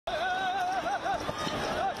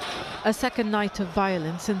A second night of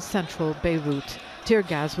violence in central Beirut. Tear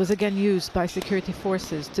gas was again used by security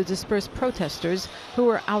forces to disperse protesters who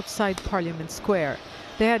were outside Parliament Square.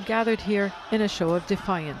 They had gathered here in a show of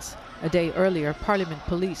defiance. A day earlier, Parliament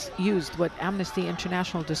police used what Amnesty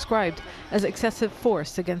International described as excessive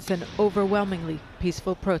force against an overwhelmingly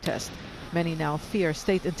peaceful protest. Many now fear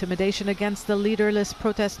state intimidation against the leaderless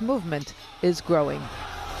protest movement is growing.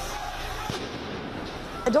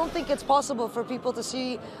 I don't think it's possible for people to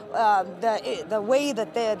see the way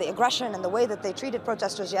that the aggression and the way that they treated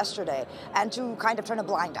protesters yesterday and to kind of turn a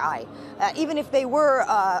blind eye. Even if they were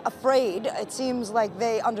afraid, it seems like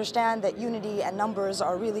they understand that unity and numbers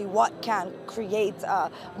are really what can create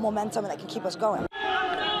momentum and that can keep us going.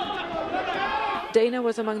 Dana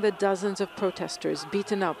was among the dozens of protesters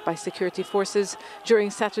beaten up by security forces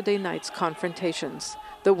during Saturday night's confrontations,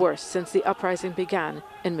 the worst since the uprising began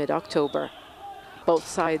in mid-October. Both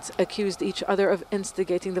sides accused each other of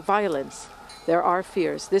instigating the violence. There are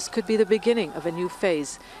fears this could be the beginning of a new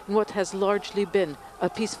phase in what has largely been a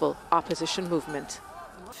peaceful opposition movement.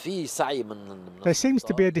 There seems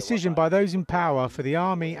to be a decision by those in power for the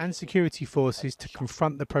army and security forces to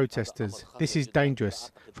confront the protesters. This is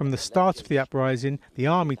dangerous. From the start of the uprising, the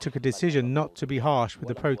army took a decision not to be harsh with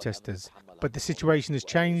the protesters. But the situation has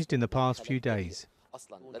changed in the past few days.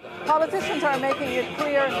 Politicians are making it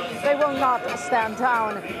clear they will not stand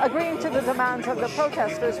down. Agreeing to the demands of the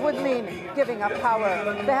protesters would mean giving up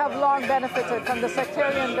power. They have long benefited from the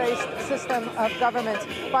sectarian-based system of government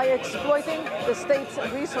by exploiting the state's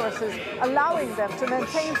resources, allowing them to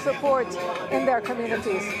maintain support in their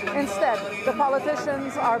communities. Instead, the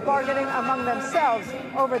politicians are bargaining among themselves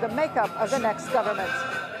over the makeup of the next government.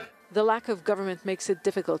 The lack of government makes it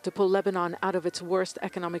difficult to pull Lebanon out of its worst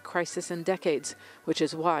economic crisis in decades, which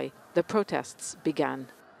is why the protests began.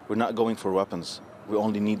 We're not going for weapons. We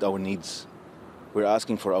only need our needs. We're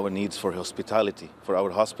asking for our needs for hospitality, for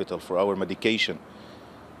our hospital, for our medication,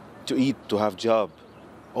 to eat, to have job.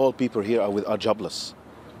 All people here are jobless.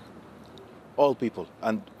 All people.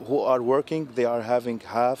 And who are working, they are having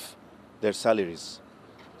half their salaries.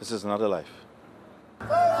 This is not a life.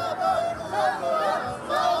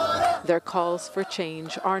 Their calls for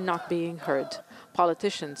change are not being heard.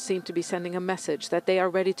 Politicians seem to be sending a message that they are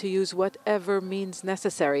ready to use whatever means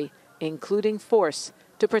necessary, including force,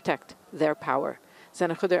 to protect their power.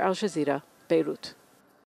 Zana Khuder, Al Jazeera, Beirut.